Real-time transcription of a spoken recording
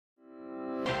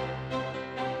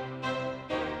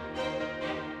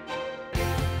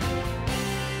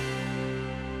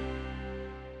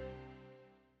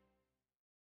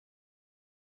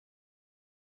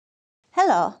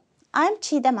Hello, I'm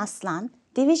Çiğdem Aslan,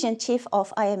 Division Chief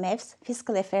of IMF's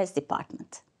Fiscal Affairs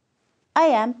Department. I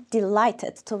am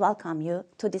delighted to welcome you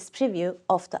to this preview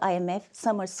of the IMF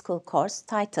Summer School course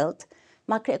titled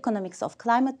Macroeconomics of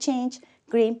Climate Change,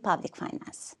 Green Public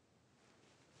Finance.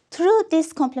 Through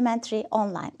this complimentary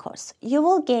online course, you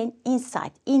will gain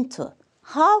insight into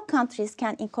how countries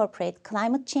can incorporate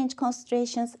climate change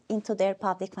considerations into their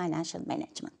public financial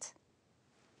management.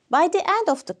 By the end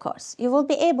of the course, you will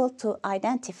be able to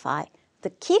identify the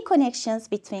key connections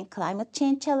between climate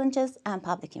change challenges and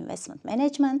public investment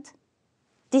management,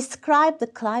 describe the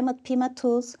climate PIMA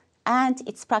tools and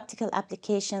its practical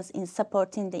applications in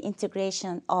supporting the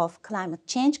integration of climate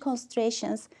change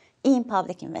considerations in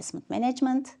public investment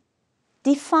management,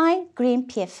 define Green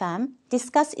PFM,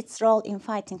 discuss its role in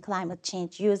fighting climate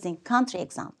change using country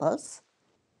examples,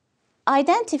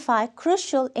 identify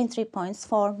crucial entry points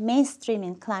for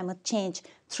mainstreaming climate change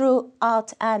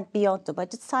throughout and beyond the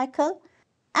budget cycle,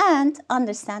 and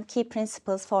understand key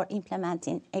principles for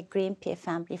implementing a Green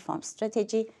PFM reform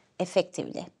strategy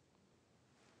effectively.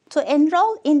 To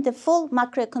enroll in the full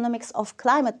Macroeconomics of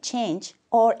Climate Change,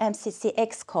 or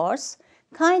MCCx course,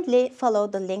 kindly follow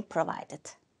the link provided.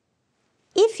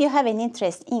 If you have an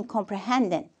interest in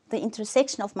comprehending the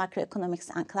intersection of macroeconomics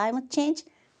and climate change,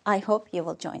 I hope you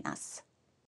will join us.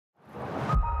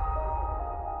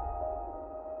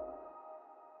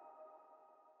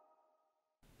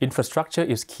 Infrastructure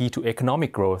is key to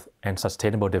economic growth and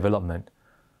sustainable development,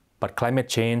 but climate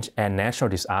change and natural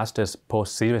disasters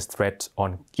pose serious threats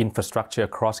on infrastructure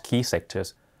across key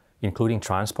sectors, including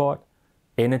transport,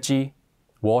 energy,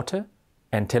 water,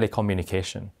 and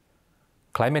telecommunication.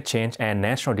 Climate change and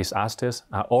natural disasters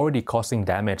are already causing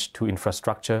damage to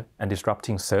infrastructure and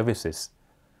disrupting services,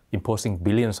 imposing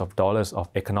billions of dollars of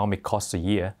economic costs a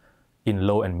year in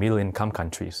low and middle-income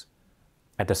countries.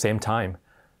 At the same time,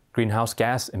 greenhouse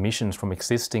gas emissions from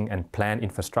existing and planned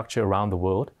infrastructure around the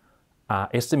world are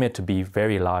estimated to be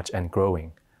very large and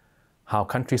growing. How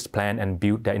countries plan and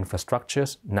build their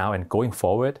infrastructures now and going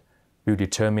forward will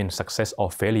determine success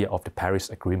or failure of the Paris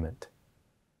Agreement.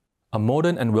 A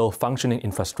modern and well-functioning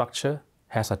infrastructure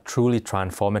has a truly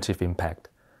transformative impact.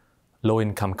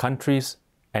 Low-income countries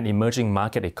and emerging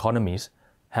market economies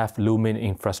have looming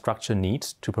infrastructure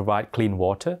needs to provide clean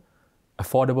water,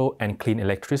 affordable and clean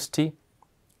electricity,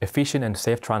 efficient and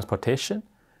safe transportation,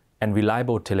 and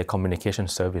reliable telecommunication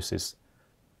services.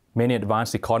 Many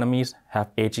advanced economies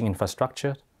have aging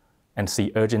infrastructure and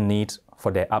see urgent needs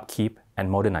for their upkeep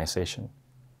and modernization.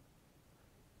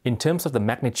 In terms of the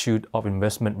magnitude of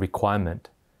investment requirement,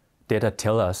 data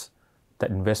tell us that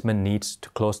investment needs to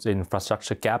close the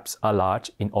infrastructure gaps are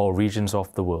large in all regions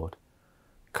of the world.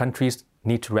 Countries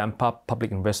need to ramp up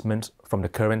public investments from the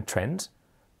current trends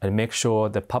and make sure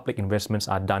that public investments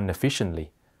are done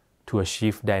efficiently to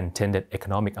achieve their intended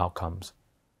economic outcomes.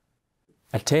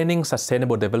 Attaining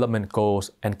sustainable development goals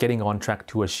and getting on track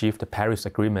to achieve the Paris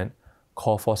Agreement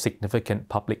call for significant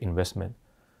public investment.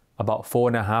 About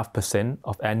 4.5%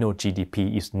 of annual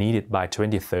GDP is needed by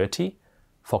 2030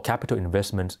 for capital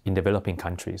investments in developing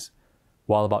countries,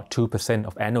 while about 2%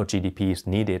 of annual GDP is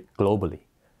needed globally.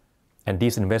 And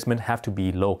these investments have to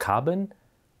be low carbon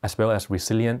as well as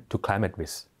resilient to climate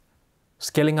risks.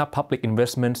 Scaling up public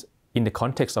investments in the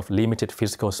context of limited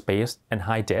physical space and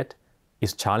high debt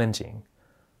is challenging,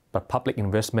 but public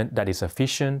investment that is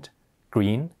efficient,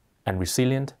 green, and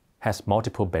resilient has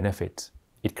multiple benefits.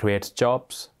 It creates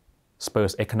jobs,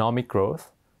 spurs economic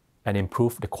growth, and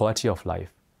improves the quality of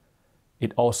life.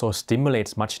 It also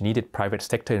stimulates much-needed private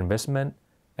sector investment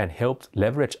and helps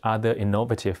leverage other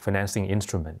innovative financing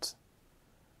instruments.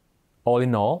 All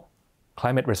in all,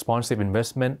 climate-responsive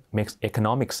investment makes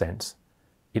economic sense.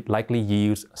 It likely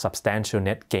yields substantial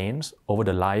net gains over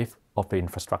the life of the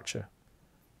infrastructure.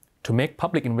 To make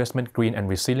public investment green and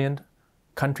resilient,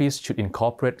 countries should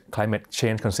incorporate climate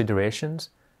change considerations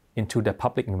into their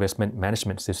public investment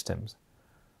management systems.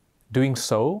 Doing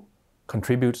so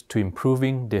contributes to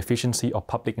improving the efficiency of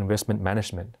public investment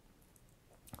management.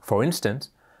 For instance,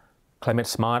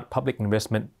 climate-smart public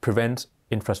investment prevents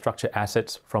infrastructure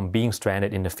assets from being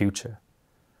stranded in the future.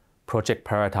 Project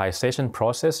prioritization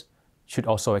process should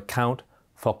also account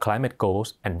for climate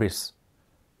goals and risks,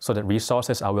 so that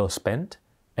resources are well spent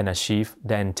and achieve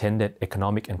their intended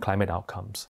economic and climate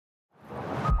outcomes.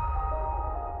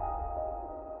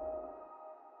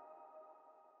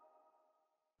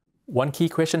 One key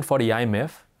question for the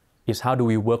IMF is how do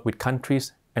we work with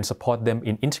countries and support them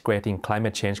in integrating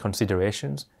climate change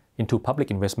considerations into public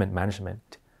investment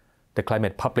management. The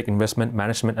Climate Public Investment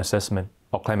Management Assessment,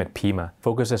 or Climate PIMA,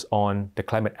 focuses on the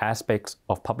climate aspects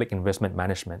of public investment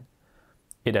management.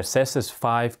 it assesses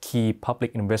 5 key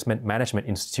public investment management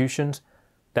institutions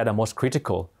that are most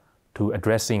critical to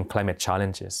addressing climate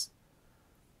challenges.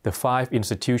 The 5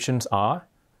 institutions are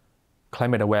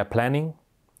climate-aware planning,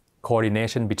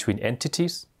 coordination between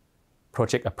entities,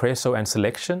 project appraisal and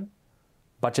selection,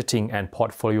 budgeting and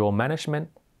portfolio management,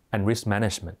 and risk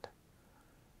management.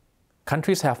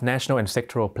 Countries have national and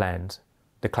sectoral plans.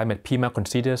 The Climate PIMA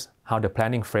considers how the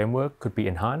planning framework could be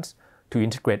enhanced to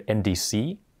integrate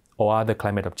NDC or other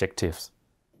climate objectives.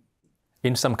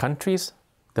 In some countries,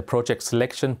 the project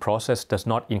selection process does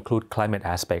not include climate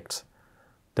aspects.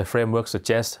 The framework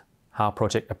suggests how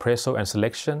project appraisal and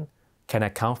selection can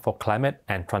account for climate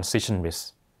and transition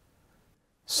risks.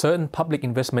 Certain public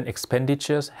investment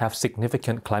expenditures have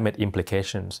significant climate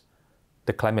implications.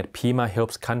 The Climate PIMA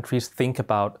helps countries think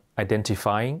about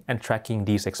identifying and tracking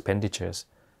these expenditures,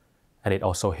 and it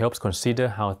also helps consider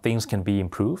how things can be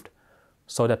improved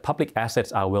so that public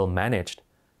assets are well managed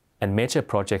and major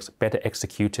projects better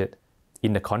executed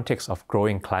in the context of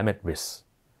growing climate risks.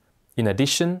 In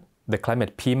addition, the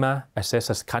Climate PIMA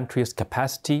assesses countries'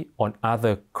 capacity on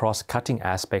other cross-cutting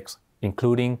aspects,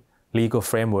 including legal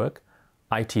framework,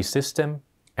 IT system,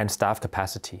 and staff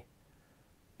capacity.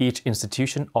 Each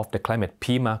institution of the Climate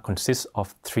PIMA consists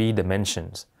of 3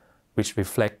 dimensions, which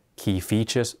reflect key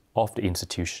features of the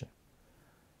institution.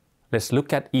 Let's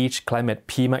look at each Climate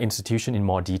PIMA institution in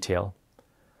more detail.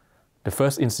 The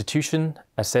first institution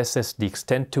assesses the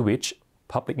extent to which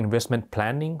public investment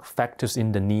planning factors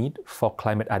in the need for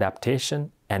climate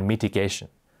adaptation and mitigation,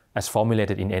 as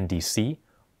formulated in NDC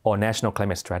or National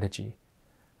Climate Strategy.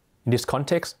 In this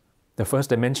context, the first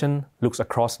dimension looks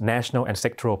across national and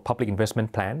sectoral public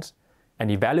investment plans and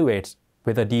evaluates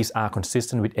whether these are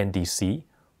consistent with NDC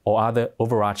or other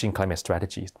overarching climate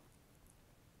strategies.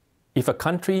 If a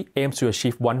country aims to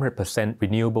achieve 100%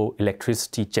 renewable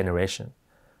electricity generation,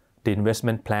 the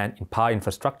investment plan in power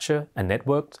infrastructure and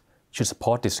networks should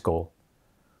support this goal.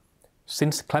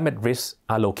 Since climate risks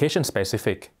are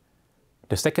location-specific,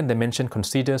 the second dimension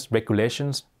considers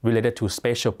regulations related to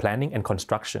spatial planning and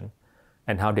construction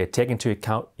and how they take into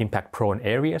account impact-prone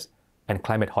areas and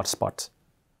climate hotspots.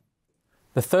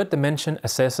 The third dimension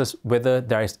assesses whether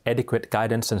there is adequate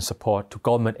guidance and support to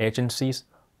government agencies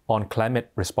on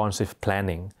climate-responsive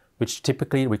planning, which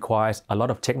typically requires a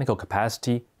lot of technical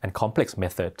capacity and complex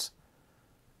methods.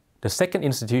 The second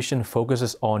institution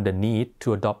focuses on the need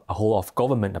to adopt a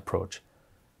whole-of-government approach.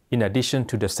 In addition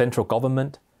to the central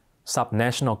government,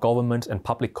 subnational governments and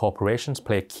public corporations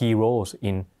play key roles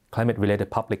in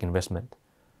climate-related public investment.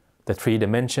 The 3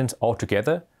 dimensions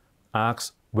altogether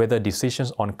ask whether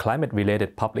decisions on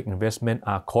climate-related public investment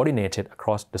are coordinated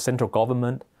across the central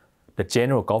government, the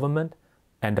general government,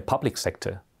 and the public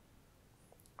sector.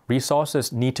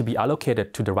 Resources need to be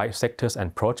allocated to the right sectors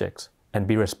and projects and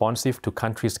be responsive to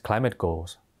countries' climate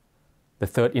goals. The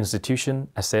third institution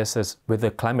assesses whether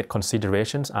climate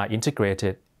considerations are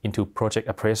integrated into project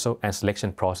appraisal and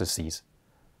selection processes.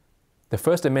 The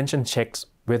first dimension checks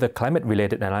whether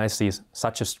climate-related analyses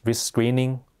such as risk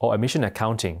screening or emission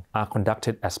accounting are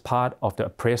conducted as part of the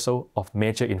appraisal of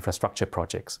major infrastructure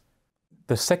projects.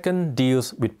 The second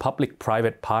deals with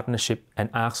public-private partnership and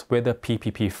asks whether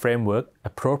PPP framework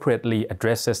appropriately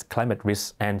addresses climate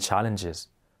risks and challenges.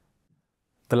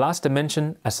 The last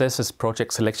dimension assesses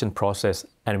project selection process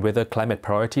and whether climate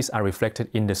priorities are reflected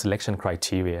in the selection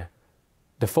criteria.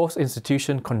 The fourth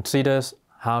institution considers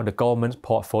how the government's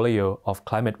portfolio of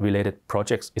climate-related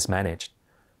projects is managed,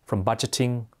 from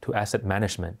budgeting to asset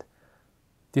management.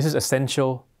 This is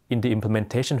essential in the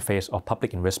implementation phase of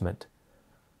public investment.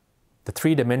 The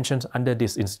 3 dimensions under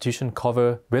this institution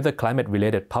cover whether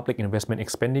climate-related public investment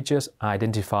expenditures are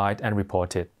identified and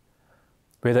reported,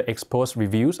 whether ex-post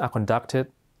reviews are conducted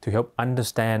to help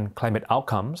understand climate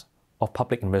outcomes of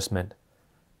public investment,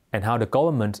 and how the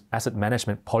government's asset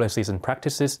management policies and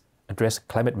practices address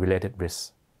climate-related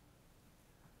risks.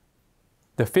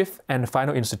 The fifth and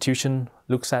final institution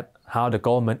looks at how the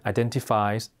government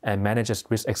identifies and manages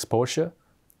risk exposure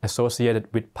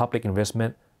associated with public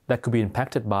investment that could be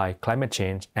impacted by climate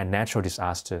change and natural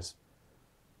disasters.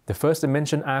 The first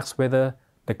dimension asks whether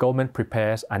the government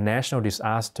prepares a national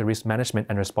disaster risk management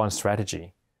and response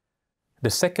strategy. The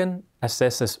second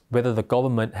assesses whether the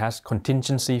government has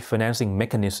contingency financing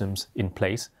mechanisms in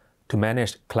place to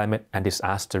manage climate and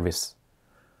disaster risks.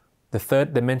 The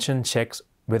third dimension checks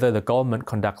whether the government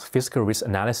conducts fiscal risk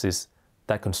analysis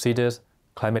that considers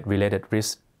climate-related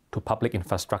risks to public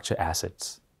infrastructure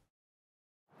assets.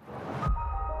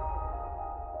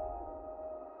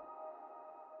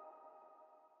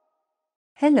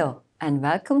 Hello, and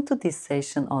welcome to this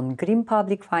session on Green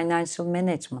Public Financial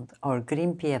Management, or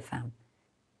Green PFM.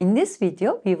 In this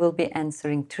video, we will be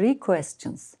answering 3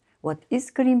 questions. What is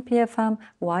Green PFM,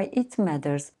 why it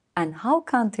matters, and how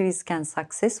countries can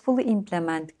successfully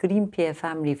implement Green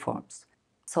PFM reforms.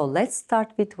 So let's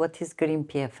start with what is Green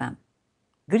PFM.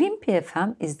 Green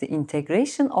PFM is the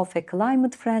integration of a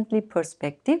climate-friendly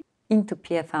perspective into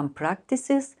PFM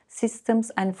practices,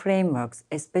 systems, and frameworks,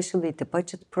 especially the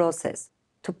budget process,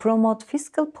 to promote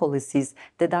fiscal policies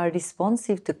that are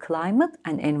responsive to climate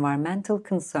and environmental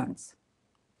concerns.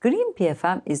 Green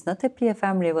PFM is not a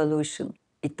PFM revolution.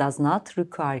 It does not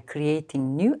require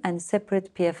creating new and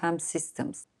separate PFM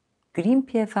systems. Green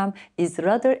PFM is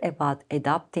rather about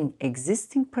adapting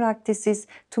existing practices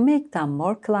to make them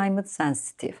more climate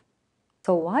sensitive.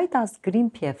 So why does Green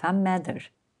PFM matter?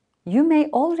 You may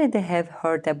already have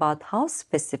heard about how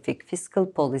specific fiscal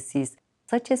policies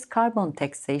such as carbon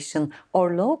taxation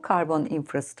or low carbon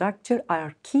infrastructure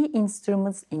are key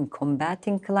instruments in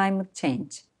combating climate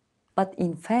change. But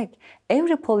in fact,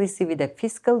 every policy with a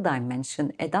fiscal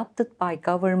dimension adopted by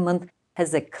government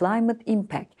has a climate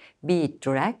impact, be it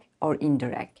direct or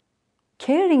indirect.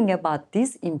 Caring about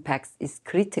these impacts is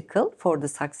critical for the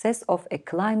success of a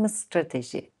climate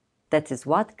strategy. That is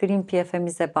what Green PFM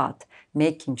is about,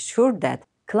 making sure that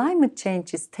climate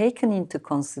change is taken into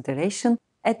consideration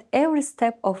at every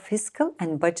step of fiscal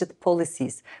and budget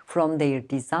policies, from their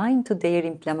design to their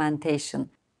implementation,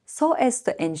 so as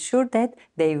to ensure that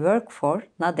they work for,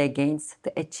 not against,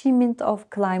 the achievement of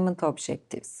climate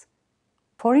objectives.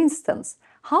 For instance,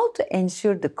 how to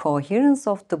ensure the coherence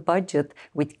of the budget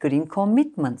with green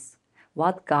commitments?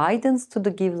 What guidance to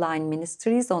give line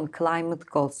ministries on climate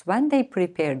goals when they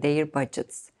prepare their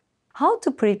budgets? How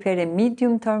to prepare a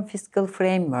medium-term fiscal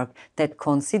framework that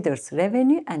considers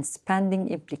revenue and spending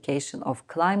implications of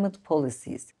climate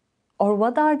policies? Or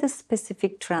what are the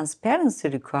specific transparency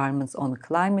requirements on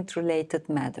climate-related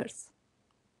matters?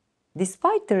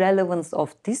 Despite the relevance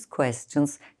of these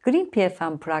questions, Green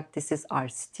PFM practices are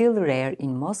still rare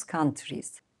in most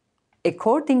countries.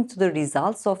 According to the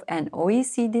results of an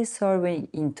OECD survey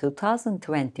in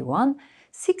 2021,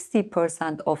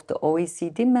 60% of the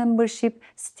OECD membership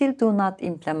still do not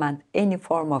implement any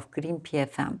form of Green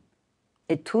PFM.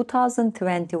 A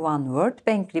 2021 World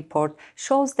Bank report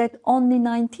shows that only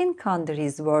 19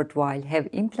 countries worldwide have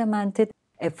implemented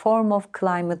a form of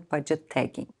climate budget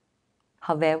tagging.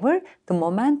 However, the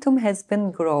momentum has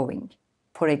been growing.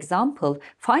 For example,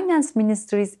 finance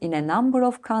ministries in a number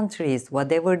of countries,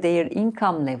 whatever their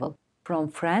income level, from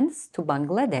France to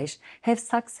Bangladesh, have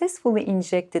successfully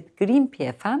injected Green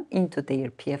PFM into their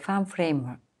PFM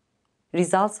framework.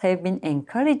 Results have been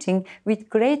encouraging, with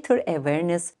greater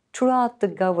awareness throughout the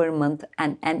government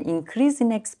and an increase in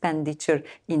expenditure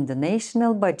in the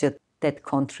national budget that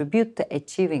contribute to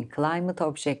achieving climate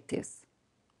objectives.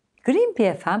 Green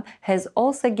PFM has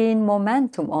also gained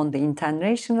momentum on the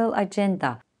international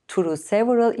agenda through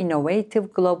several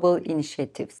innovative global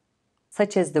initiatives,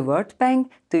 such as the World Bank,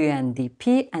 the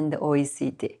UNDP, and the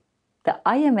OECD. The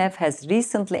IMF has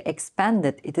recently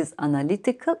expanded its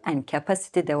analytical and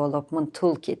capacity development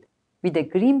toolkit with a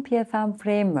Green PFM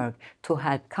framework to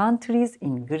help countries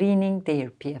in greening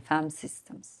their PFM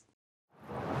systems.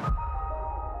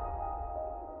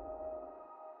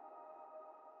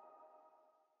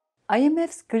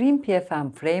 IMF's Green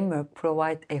PFM framework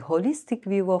provides a holistic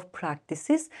view of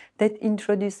practices that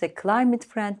introduce a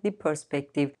climate-friendly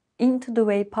perspective into the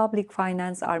way public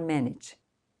finance are managed.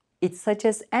 It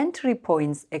suggests entry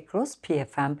points across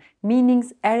PFM, meaning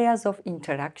areas of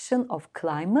interaction of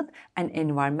climate and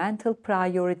environmental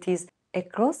priorities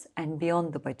across and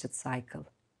beyond the budget cycle.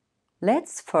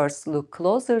 Let's first look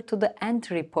closer to the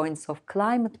entry points of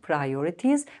climate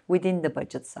priorities within the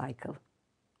budget cycle.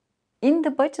 In the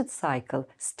budget cycle,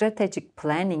 strategic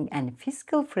planning and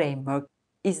fiscal framework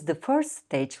is the first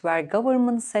stage where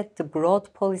governments set the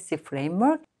broad policy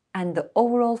framework and the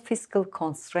overall fiscal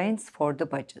constraints for the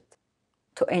budget.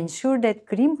 To ensure that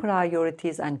green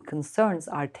priorities and concerns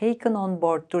are taken on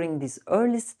board during this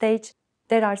early stage,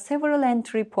 there are several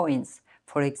entry points.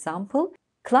 For example,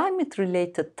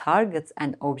 climate-related targets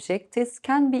and objectives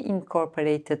can be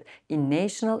incorporated in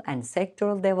national and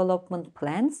sectoral development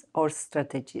plans or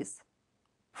strategies.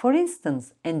 For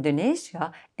instance,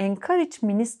 Indonesia encouraged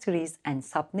ministries and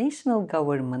subnational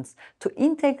governments to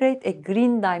integrate a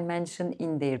green dimension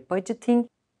in their budgeting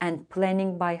and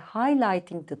planning by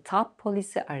highlighting the top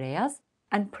policy areas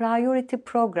and priority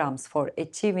programs for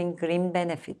achieving green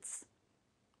benefits.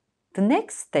 The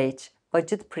next stage,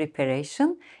 budget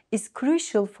preparation, is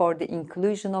crucial for the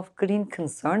inclusion of green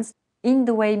concerns in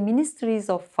the way ministries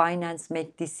of finance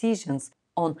make decisions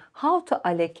on how to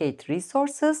allocate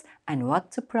resources and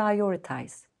what to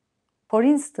prioritize. For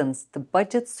instance, the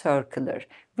Budget Circular,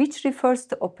 which refers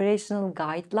to operational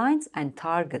guidelines and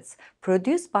targets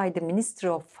produced by the Ministry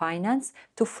of Finance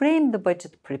to frame the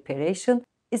budget preparation,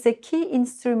 is a key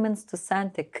instrument to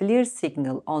send a clear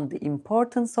signal on the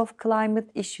importance of climate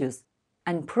issues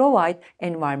and provide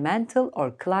environmental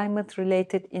or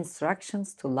climate-related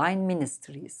instructions to line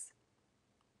ministries.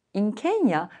 In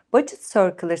Kenya, budget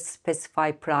circulars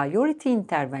specify priority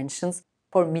interventions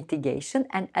for mitigation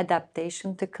and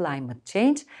adaptation to climate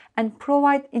change and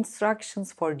provide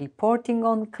instructions for reporting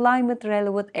on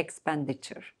climate-relevant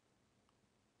expenditure.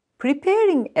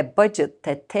 Preparing a budget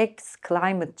that takes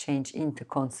climate change into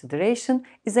consideration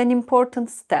is an important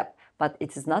step, but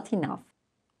it is not enough.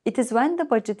 It is when the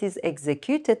budget is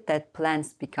executed that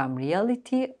plans become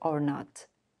reality or not.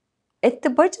 At the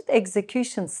budget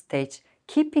execution stage,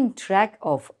 keeping track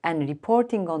of and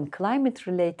reporting on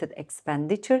climate-related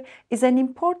expenditure is an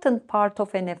important part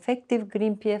of an effective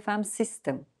Green PFM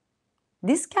system.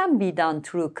 This can be done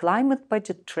through climate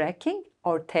budget tracking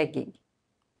or tagging.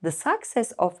 The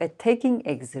success of a tagging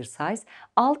exercise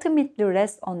ultimately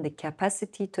rests on the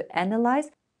capacity to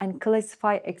analyze and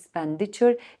classify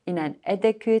expenditure in an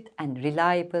adequate and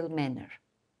reliable manner.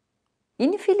 In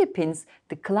the Philippines,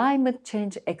 the climate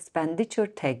change expenditure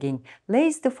tagging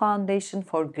lays the foundation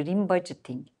for green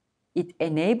budgeting. It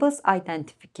enables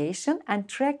identification and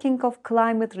tracking of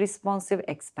climate-responsive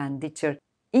expenditure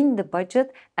in the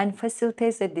budget and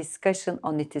facilitates a discussion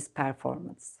on its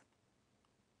performance.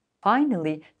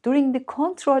 Finally, during the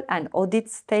control and audit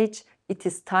stage, it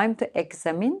is time to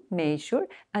examine, measure,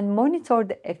 and monitor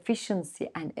the efficiency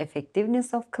and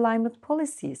effectiveness of climate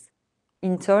policies.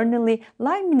 Internally,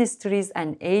 line ministries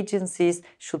and agencies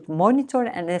should monitor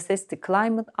and assess the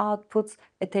climate outputs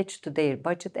attached to their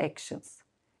budget actions.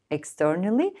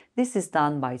 Externally, this is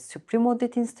done by supreme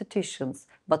audit institutions,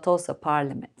 but also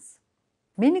parliaments.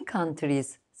 Many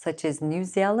countries, such as New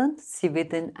Zealand,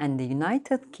 Sweden, and the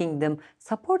United Kingdom,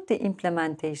 support the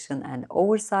implementation and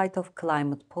oversight of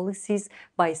climate policies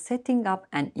by setting up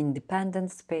an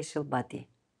independent special body.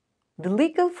 The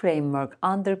legal framework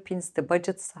underpins the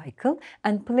budget cycle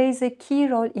and plays a key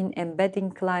role in embedding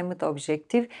climate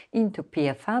objectives into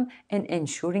PFM and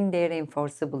ensuring their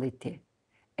enforceability.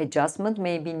 Adjustment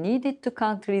may be needed to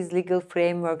countries' legal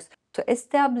frameworks to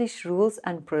establish rules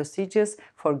and procedures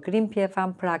for green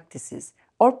PFM practices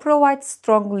or provide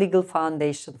strong legal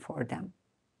foundation for them.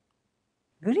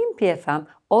 Green PFM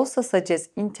also suggests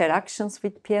interactions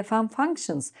with PFM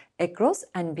functions across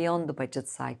and beyond the budget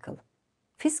cycle.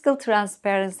 Fiscal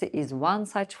transparency is one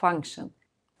such function.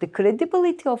 The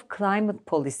credibility of climate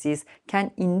policies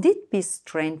can indeed be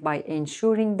strengthened by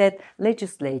ensuring that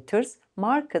legislators,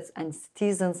 markets, and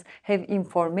citizens have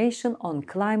information on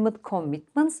climate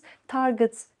commitments,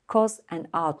 targets, costs, and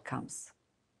outcomes.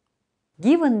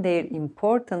 Given their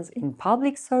importance in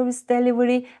public service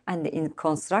delivery and in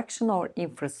construction or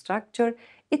infrastructure,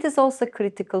 it is also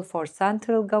critical for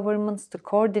central governments to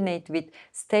coordinate with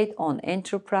state-owned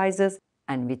enterprises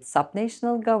and with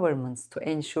subnational governments to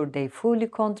ensure they fully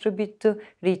contribute to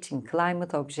reaching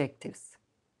climate objectives.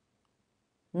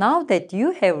 Now that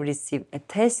you have received a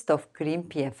taste of Green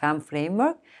PFM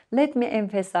framework, let me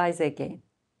emphasize again.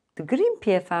 The Green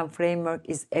PFM framework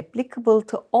is applicable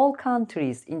to all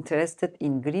countries interested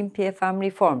in Green PFM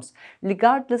reforms,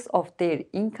 regardless of their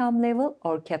income level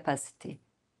or capacity.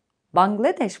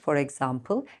 Bangladesh, for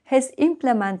example, has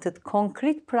implemented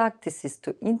concrete practices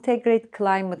to integrate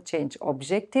climate change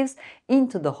objectives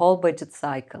into the whole budget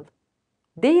cycle.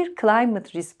 Their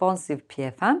climate-responsive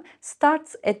PFM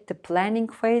starts at the planning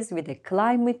phase with a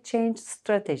climate change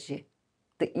strategy.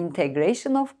 The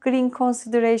integration of green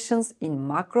considerations in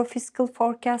macro-fiscal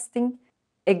forecasting,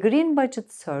 a green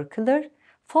budget circular,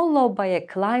 followed by a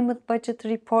climate budget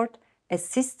report, a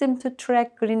system to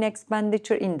track green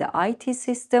expenditure in the IT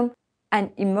system,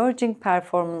 and emerging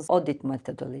performance audit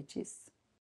methodologies.